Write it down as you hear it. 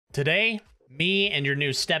Today, me and your new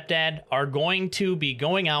stepdad are going to be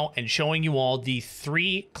going out and showing you all the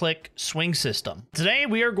 3-click swing system. Today,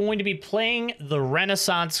 we are going to be playing the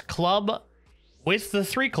Renaissance Club with the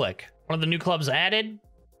 3-click. One of the new clubs added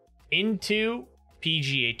into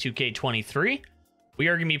PGA 2K23. We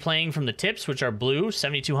are going to be playing from the tips, which are blue,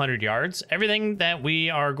 7,200 yards. Everything that we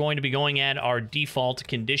are going to be going at are default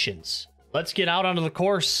conditions. Let's get out onto the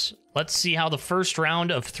course. Let's see how the first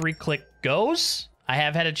round of 3-click goes. I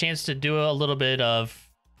have had a chance to do a little bit of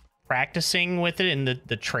practicing with it in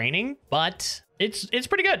the training, but it's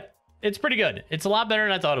pretty good. It's pretty good. It's a lot better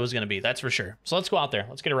than I thought it was going to be, that's for sure. So let's go out there.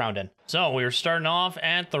 Let's get a round in. So we're starting off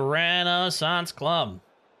at the Renaissance Club.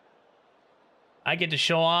 I get to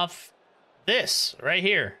show off this right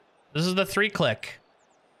here. This is the 3-click.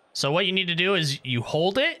 So what you need to do is you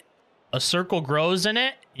hold it, a circle grows in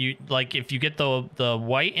it. You like if you get the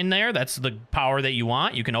white in there, that's the power that you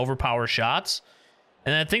want. You can overpower shots.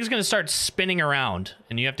 And then the thing's going to start spinning around,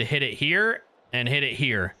 and you have to hit it here and hit it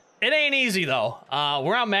here. It ain't easy, though.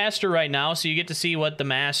 We're on Master right now, so you get to see what the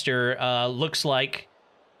Master looks like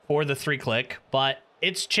for the 3-click. But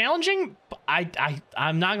it's challenging.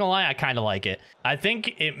 I'm not going to lie, I kind of like it. I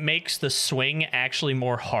think it makes the swing actually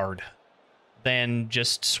more hard than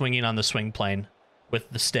just swinging on the swing plane with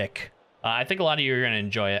the stick. I think a lot of you are going to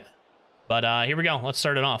enjoy it. But here we go. Let's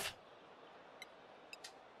start it off.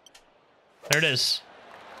 There it is.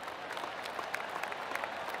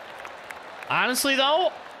 Honestly,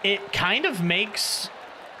 though, it kind of makes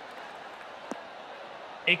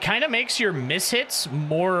your mishits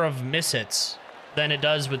more of mishits than it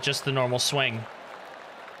does with just the normal swing.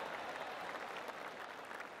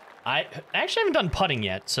 I actually haven't done putting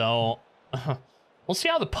yet, so we'll see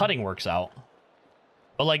how the putting works out.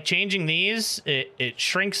 But like changing these, it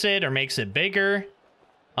shrinks it or makes it bigger.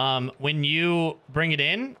 When you bring it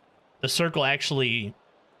in, the circle actually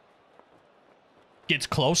gets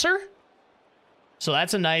closer. So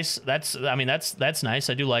that's a nice, that's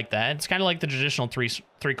nice. I do like that. It's kind of like the traditional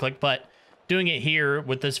three-click, but doing it here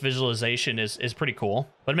with this visualization is pretty cool.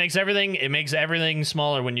 But it makes everything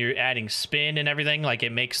smaller when you're adding spin and everything. Like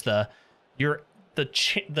it makes the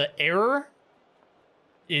error,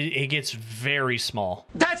 it gets very small.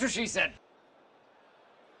 That's what she said.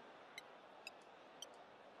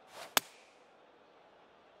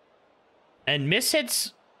 And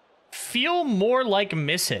mishits feel more like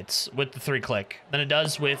mishits with the 3-click than it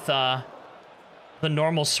does with the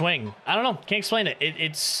normal swing. I don't know. Can't explain it.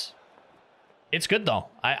 It's good, though.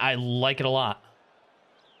 I like it a lot.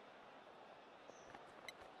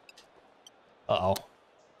 Uh-oh.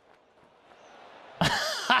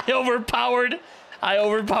 I overpowered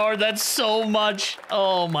that so much.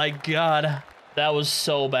 Oh, my God. That was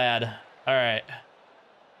so bad. All right.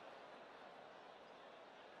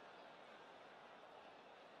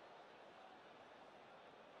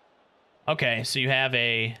 Okay, so you have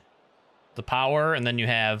the power, and then you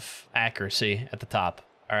have accuracy at the top.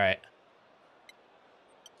 All right.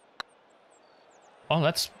 Oh,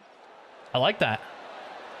 I like that.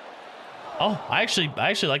 Oh, I actually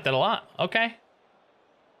like that a lot. Okay.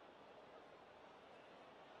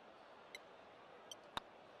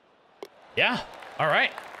 Yeah. All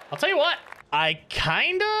right. I'll tell you what. I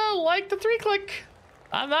kind of like the 3-click.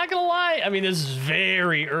 I'm not going to lie. I mean, this is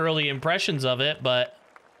very early impressions of it, but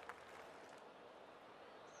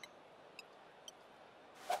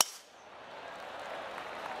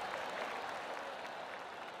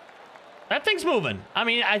that thing's moving. I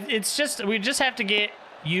mean, it's just, we just have to get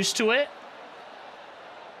used to it.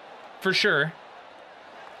 For sure.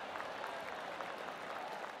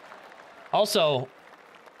 Also,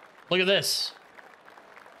 look at this.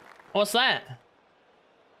 What's that?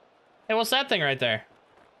 Hey, what's that thing right there?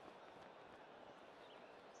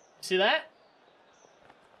 See that?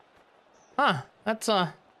 Huh, that's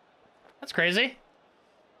crazy.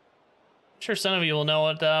 I'm sure some of you will know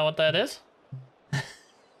what that is.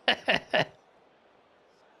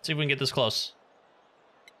 See if we can get this close.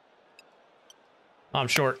 Oh, I'm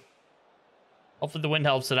short. Hopefully the wind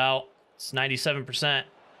helps it out. It's 97%.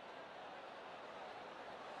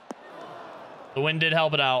 The wind did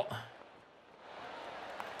help it out.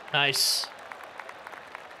 Nice.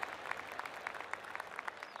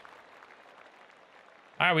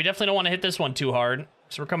 All right, we definitely don't want to hit this one too hard,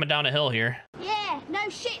 so we're coming down a hill here. Yeah, no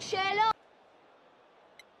shit, Sherlock.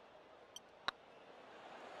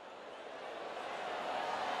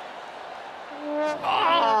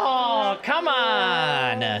 Oh, come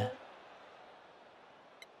on.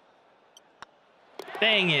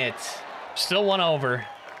 Dang it. Still one over.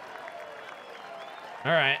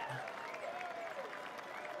 All right.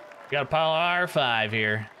 Got a pile of R5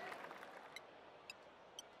 here.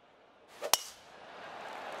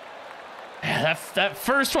 That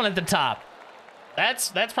first one at the top.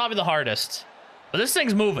 That's probably the hardest. But this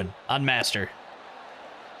thing's moving on Master.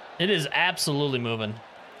 It is absolutely moving.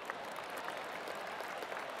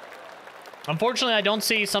 Unfortunately, I don't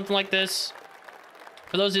see something like this.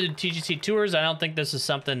 For those who do TGC tours, I don't think this is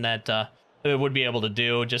something that it would be able to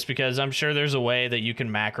do, just because I'm sure there's a way that you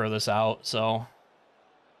can macro this out, so.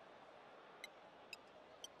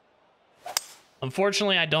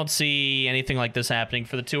 Unfortunately, I don't see anything like this happening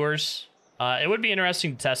for the tours. It would be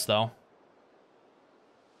interesting to test, though.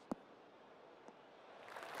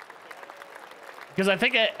 Because I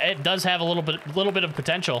think it does have a little bit of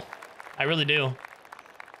potential. I really do.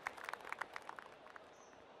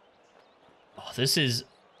 Oh, this is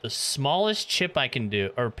the smallest chip I can do,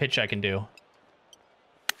 or pitch I can do.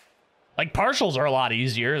 Like, partials are a lot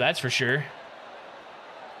easier, that's for sure.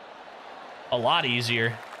 A lot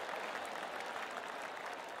easier.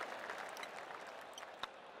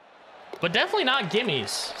 But definitely not gimmies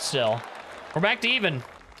still. We're back to even.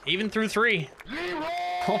 Even through 3. I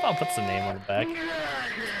love how it puts the name on the back.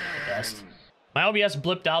 Best. My OBS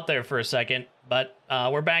blipped out there for a second, but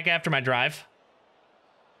we're back after my drive.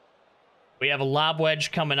 We have a lob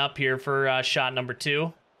wedge coming up here for shot number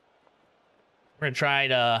 2. We're gonna try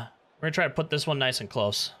to put this one nice and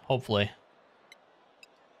close, hopefully.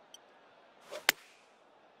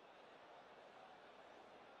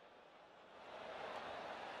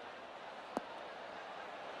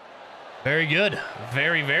 Very good.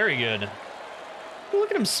 Very, very good.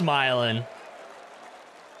 Look at him smiling.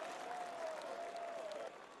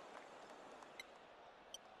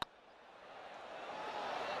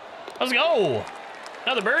 Let's go.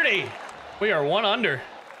 Another birdie. We are 1 under.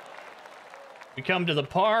 We come to the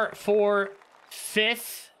par 4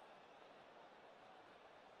 5th.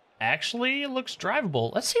 Actually, it looks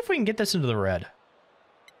drivable. Let's see if we can get this into the red.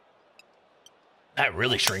 That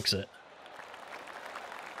really shrinks it.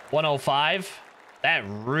 105. That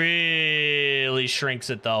really shrinks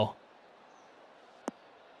it, though.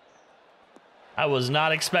 I was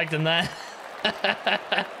not expecting that.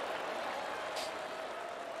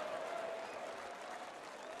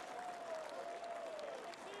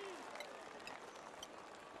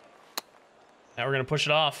 Now we're going to push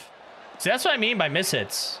it off. See, that's what I mean by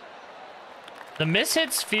mishits. The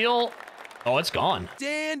mishits feel... Oh, it's gone.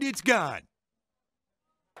 And it's gone.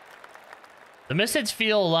 The mishits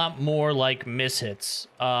feel a lot more like mishits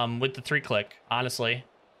with the 3-click, honestly.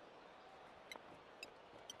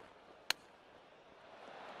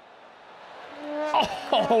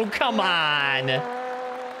 Oh, come on.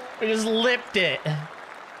 We just lipped it.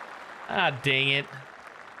 Ah, dang it.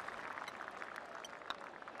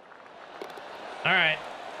 All right.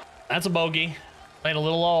 That's a bogey. Playing a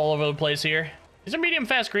little all over the place here. These are medium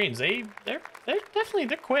fast greens. They're definitely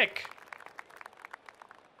quick.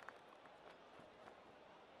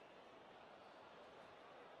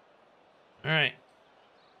 All right.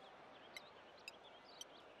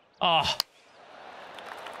 Oh.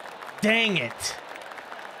 Dang it.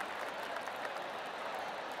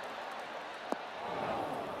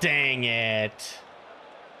 Dang it.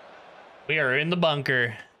 We are in the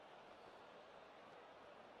bunker.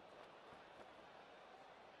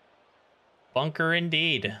 Bunker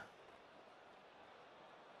indeed.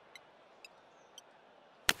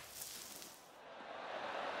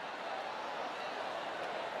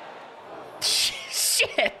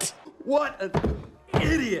 Shit! What an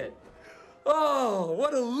idiot! Oh,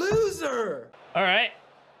 what a loser! All right.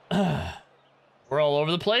 We're all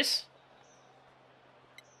over the place.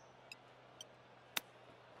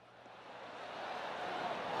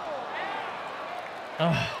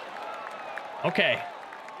 Oh. Okay.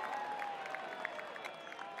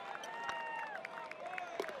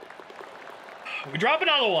 We drop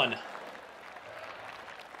another one.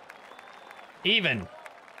 Even.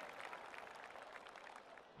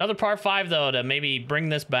 Another par 5, though, to maybe bring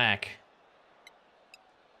this back.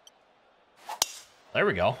 There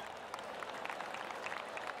we go.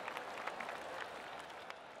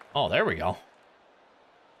 Oh, there we go.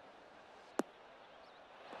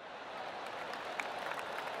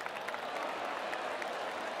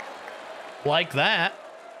 Like that.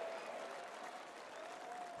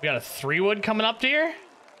 We got a 3-wood coming up here.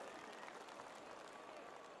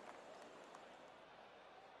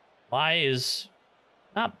 Why is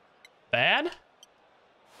not bad?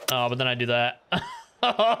 Oh, but then I do that.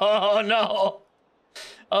 Oh no.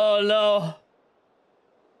 Oh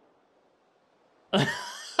no.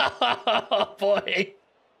 Oh boy.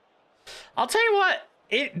 I'll tell you what,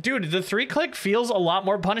 dude, the 3-click feels a lot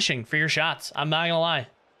more punishing for your shots. I'm not gonna lie.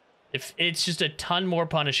 If it's just a ton more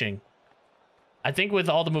punishing. I think with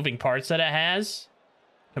all the moving parts that it has,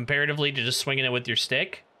 comparatively to just swinging it with your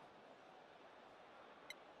stick.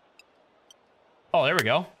 Oh, there we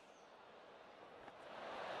go.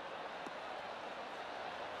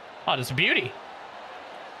 Oh, it's a beauty.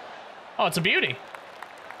 Oh, it's a beauty.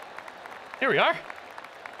 Here we are.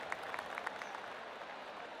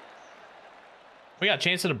 We got a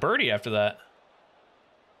chance at a birdie after that.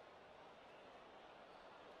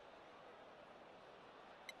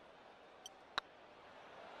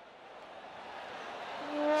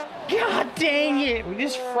 God dang it. We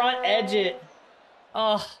just front edge it.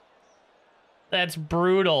 Oh, that's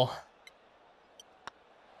brutal.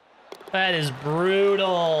 That is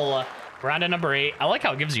brutal. Round of number 8. I like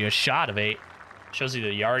how it gives you a shot of 8. Shows you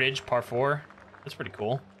the yardage, par 4. That's pretty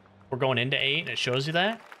cool. We're going into 8 and it shows you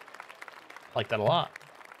that. I like that a lot.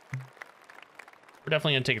 We're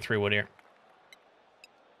definitely going to take a 3-wood here.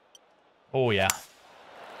 Oh, yeah.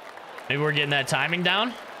 Maybe we're getting that timing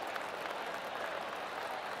down.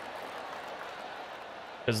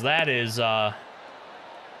 Because that is,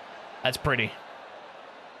 that's pretty.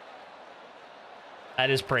 That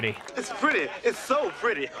is pretty. It's pretty. It's so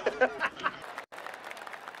pretty.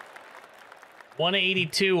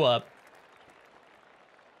 182 up.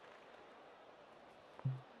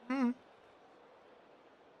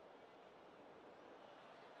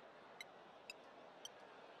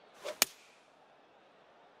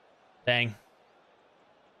 Dang.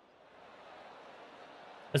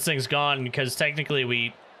 This thing's gone because technically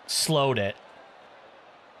we slowed it.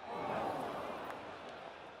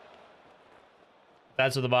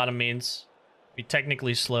 That's what the bottom means. We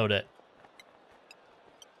technically slowed it.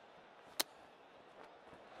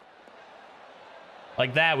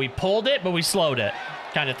 Like that, we pulled it, but we slowed it,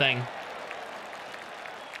 kind of thing.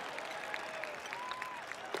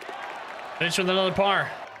 Finish with another par.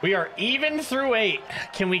 We are even through 8.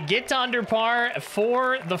 Can we get to under par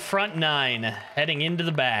for the front 9, heading into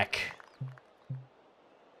the back?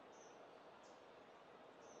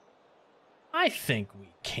 I think we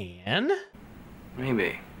can.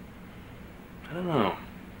 Maybe. I don't know.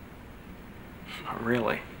 Not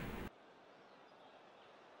really.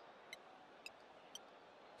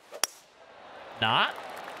 Not.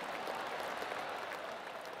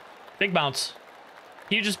 Big bounce.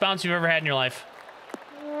 Hugest bounce you've ever had in your life.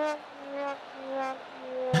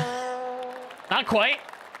 Not quite.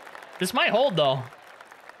 This might hold, though.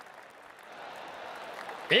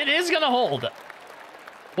 It is going to hold.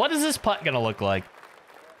 What is this putt going to look like?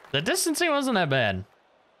 The distancing wasn't that bad.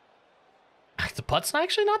 The putt's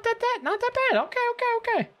actually not that bad.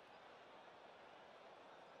 Okay.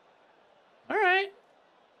 All right.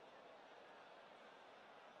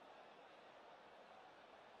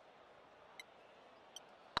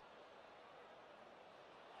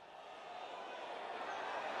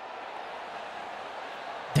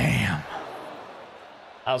 Damn.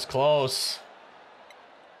 That was close.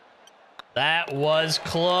 That was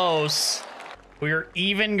close. We are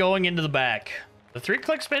even going into the back. The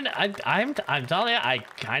 3-click spin, I'm telling you, I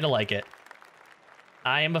kind of like it.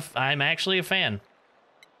 I'm actually a fan.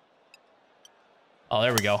 Oh,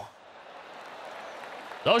 there we go.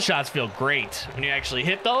 Those shots feel great when you actually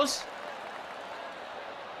hit those.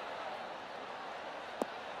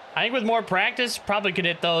 I think with more practice, probably could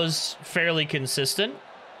hit those fairly consistent.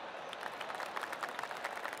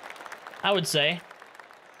 I would say.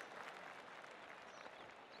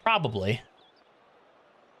 Probably.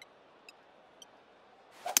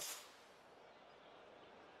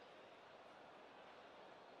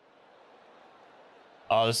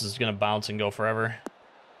 Oh, this is going to bounce and go forever.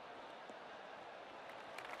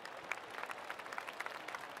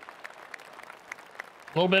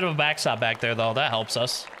 A little bit of a backstop back there, though. That helps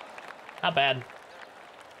us. Not bad.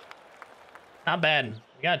 Not bad.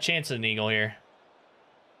 We got a chance at an eagle here.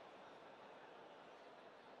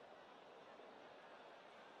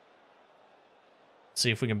 Let's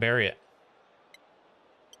see if we can bury it.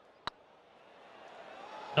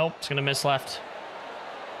 Nope, it's going to miss left.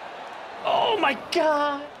 Oh my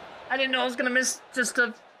God. I didn't know I was going to miss just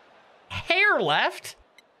a hair left.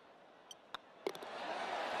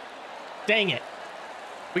 Dang it.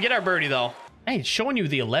 We get our birdie, though. Hey, it's showing you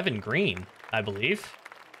the 11 green, I believe.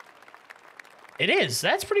 It is.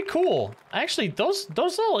 That's pretty cool. Actually, those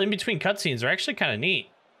little in-between cutscenes are actually kind of neat.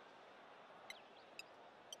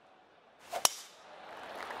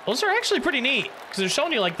 Those are actually pretty neat, because they're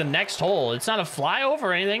showing you, like, the next hole. It's not a flyover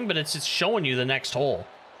or anything, but it's just showing you the next hole.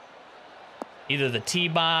 Either the tee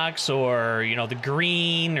box or, you know, the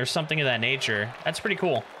green or something of that nature. That's pretty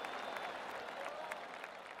cool.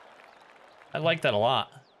 I like that a lot.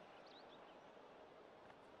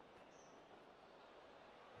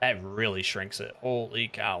 That really shrinks it. Holy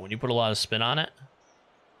cow. When you put a lot of spin on it.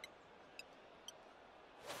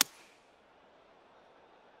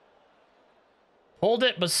 Hold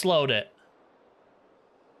it, but slowed it.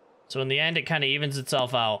 So in the end, it kind of evens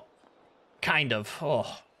itself out. Kind of.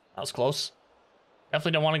 Oh, that was close.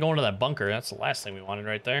 Definitely don't want to go into that bunker. That's the last thing we wanted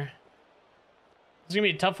right there. It's going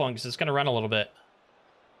to be a tough one because it's going to run a little bit.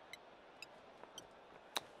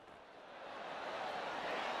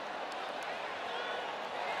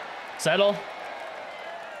 Settle.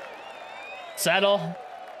 Settle.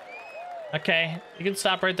 Okay, you can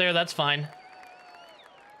stop right there. That's fine.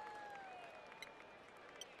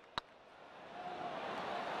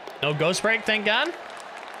 No ghost break, thank God.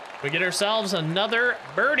 We get ourselves another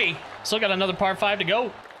birdie. Still got another par 5 to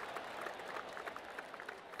go.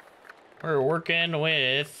 We're working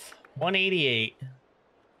with 188.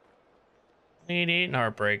 188 and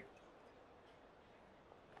heartbreak.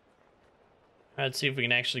 Let's see if we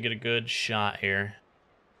can actually get a good shot here.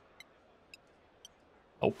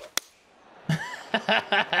 Oh.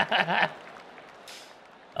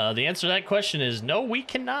 The answer to that question is no, we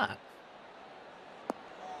cannot.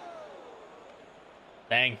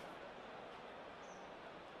 Dang.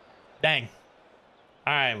 Dang.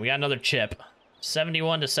 All right, we got another chip.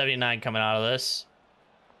 71 to 79 coming out of this.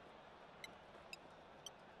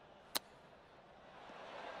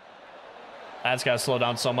 That's got to slow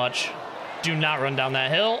down so much. Do not run down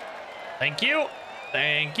that hill. Thank you.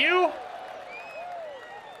 Thank you.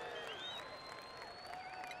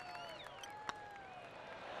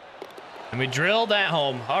 And we drilled that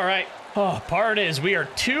home. All right. Oh, part is we are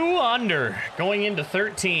 2 under going into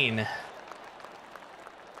 13.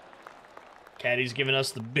 Caddy's giving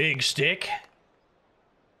us the big stick.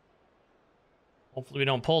 Hopefully we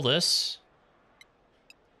don't pull this.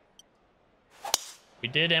 We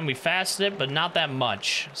did, and we fasted it, but not that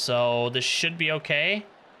much. So this should be okay.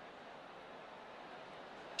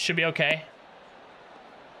 Should be okay.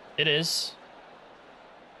 It is.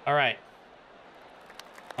 All right.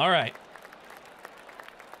 All right.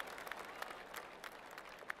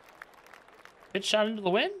 Good shot into the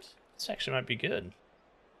wind? This actually might be good.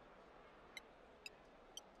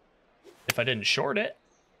 If I didn't short it.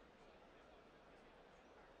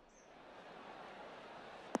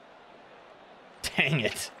 Dang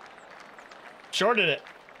it. Shorted it.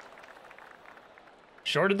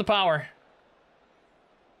 Shorted the power.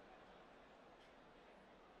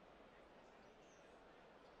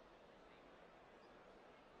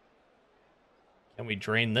 Can we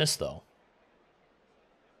drain this, though?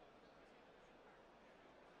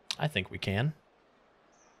 I think we can.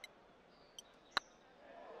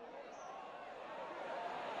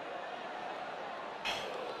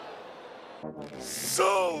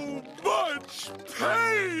 So much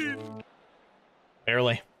pain!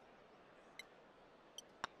 Barely.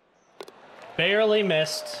 Barely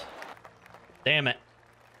missed. Damn it.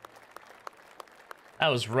 That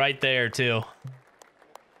was right there, too.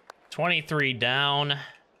 23 down. All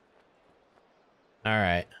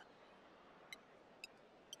right.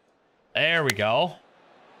 There we go.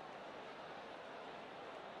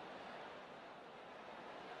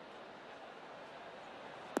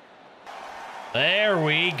 There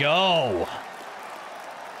we go.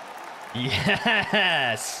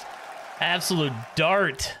 Yes. Absolute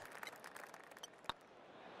dart.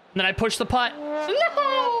 And then I pushed the putt.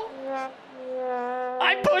 No!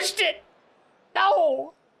 I pushed it.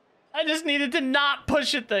 No. I just needed to not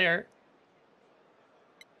push it there.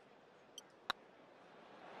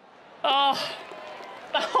 Oh.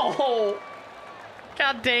 No.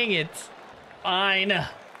 God dang it. Fine.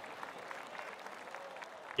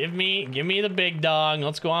 Give me the big dog.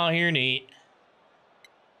 Let's go out here and eat.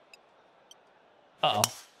 Uh-oh.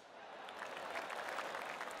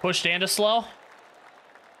 Pushed and a slow.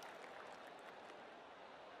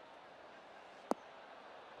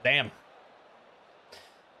 Damn.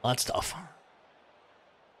 Well, that's tough.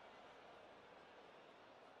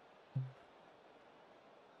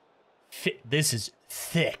 This is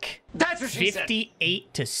thick. That's what she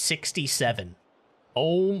 58 to 67.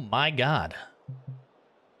 Oh my God.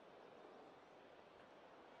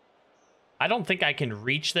 I don't think I can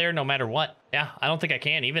reach there no matter what. Yeah, I don't think I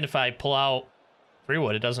can. Even if I pull out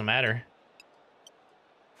 3-wood, it doesn't matter.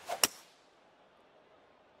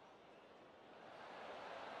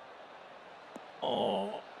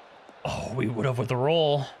 Oh, we would have with the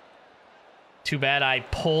roll. Too bad I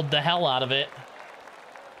pulled the hell out of it.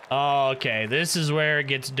 Okay, this is where it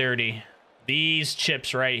gets dirty. These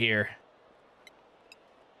chips right here.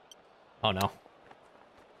 Oh, no.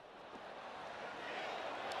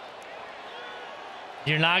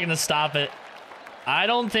 You're not going to stop it. I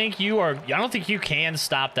don't think you can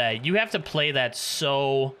stop that. You have to play that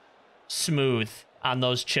so smooth on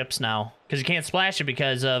those chips now. Because you can't splash it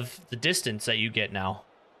because of the distance that you get now.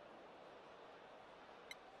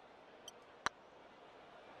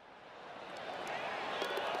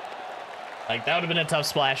 Like, that would have been a tough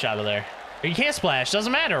splash out of there. But you can't splash.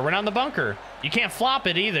 Doesn't matter. We're not in the bunker. You can't flop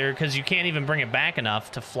it either because you can't even bring it back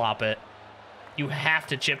enough to flop it. You have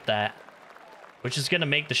to chip that, which is going to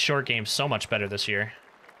make the short game so much better this year.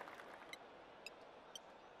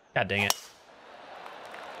 God dang it.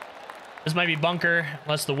 This might be bunker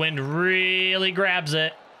unless the wind really grabs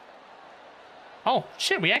it. Oh,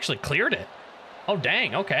 shit. We actually cleared it. Oh,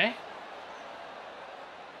 dang. Okay.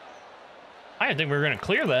 I didn't think we were going to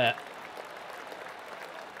clear that.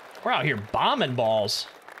 We're out here bombing balls.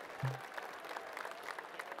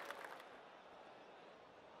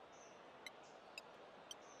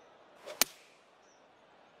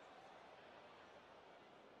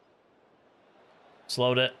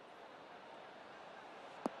 Slowed it.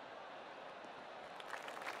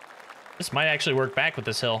 This might actually work back with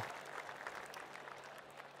this hill.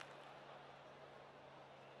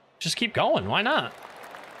 Just keep going. Why not?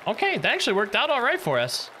 Okay, that actually worked out all right for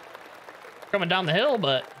us. Coming down the hill,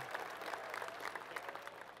 but...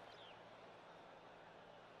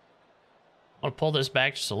 I want to pull this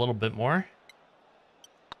back just a little bit more.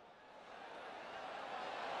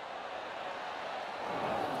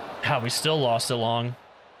 God, we still lost it long.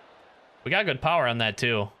 We got good power on that,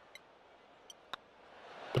 too.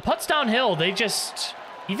 The putts downhill, they just...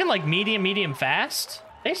 Even like medium fast,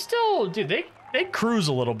 they still... Dude, they cruise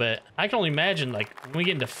a little bit. I can only imagine, like, when we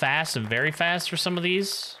get into fast and very fast for some of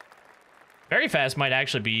these... Very fast might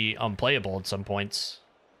actually be unplayable at some points.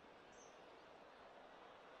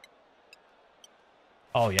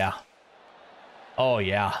 Oh, yeah. Oh,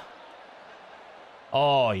 yeah.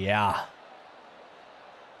 Oh, yeah.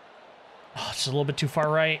 Oh, just a little bit too far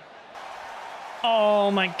right.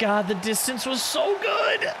 Oh, my God. The distance was so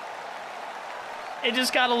good. It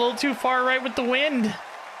just got a little too far right with the wind.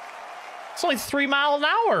 It's only 3 miles an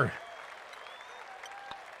hour.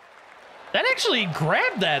 That actually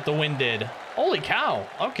grabbed that, the wind did. Holy cow.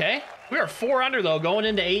 Okay. We are 4 under, though, going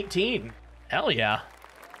into 18. Hell yeah.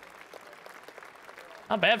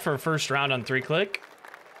 Not bad for a first round on 3-click.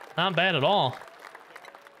 Not bad at all.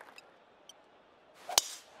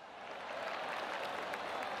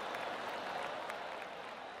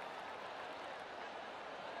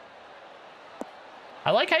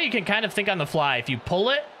 I like how you can kind of think on the fly. If you pull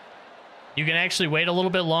it, you can actually wait a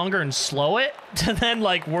little bit longer and slow it to then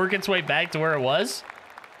like work its way back to where it was.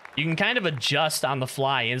 You can kind of adjust on the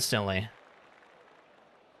fly instantly.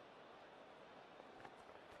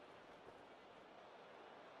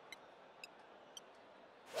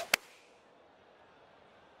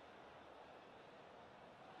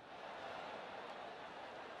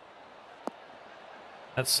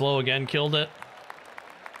 That slow again killed it.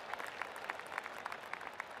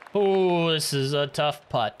 Oh, this is a tough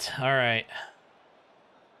putt. All right.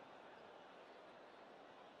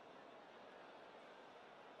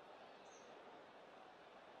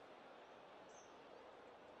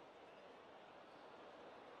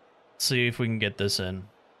 Let's see if we can get this in.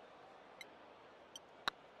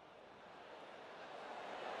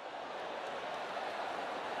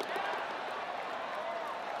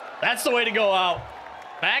 That's the way to go out.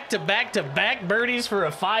 Back to back birdies for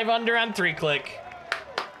a 5 under on 3-click.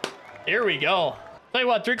 Here we go. Tell you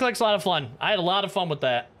what, 3-click's a lot of fun. I had a lot of fun with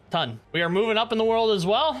that. Ton. We are moving up in the world as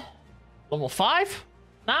well. Level 5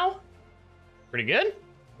 now. Pretty good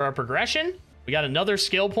for our progression. We got another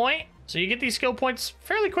skill point. So you get these skill points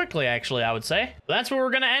fairly quickly, actually, I would say. But that's where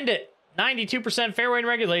we're going to end it. 92% fairway in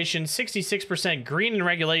regulation, 66% green in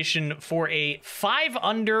regulation for a 5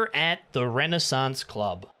 under at the Renaissance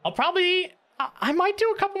Club. I might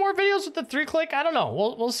do a couple more videos with the 3-click. I don't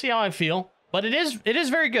know. We'll see how I feel. But it is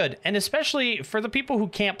very good. And especially for the people who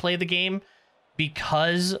can't play the game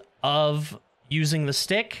because of using the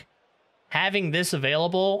stick, having this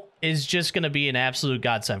available is just going to be an absolute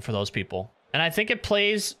godsend for those people. And I think it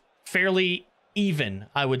plays fairly even,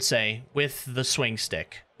 I would say, with the swing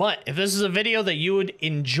stick. But if this is a video that you would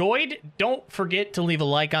enjoyed, don't forget to leave a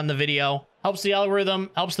like on the video. Helps the algorithm,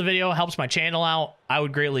 helps the video, helps my channel out. I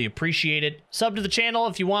would greatly appreciate it. Sub to the channel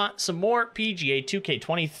if you want some more PGA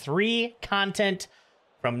 2K23 content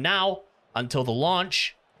from now until the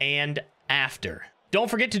launch and after. Don't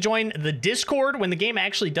forget to join the Discord when the game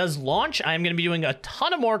actually does launch. I'm going to be doing a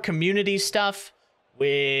ton of more community stuff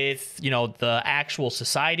with, you know, the actual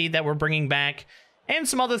society that we're bringing back and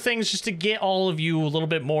some other things just to get all of you a little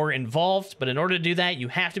bit more involved. But in order to do that, you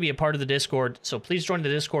have to be a part of the Discord. So please join the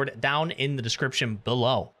Discord down in the description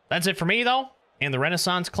below. That's it for me, though, and the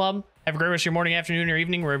Renaissance Club. Have a great rest of your morning, afternoon, or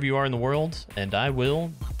evening, wherever you are in the world. And I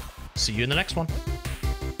will see you in the next one.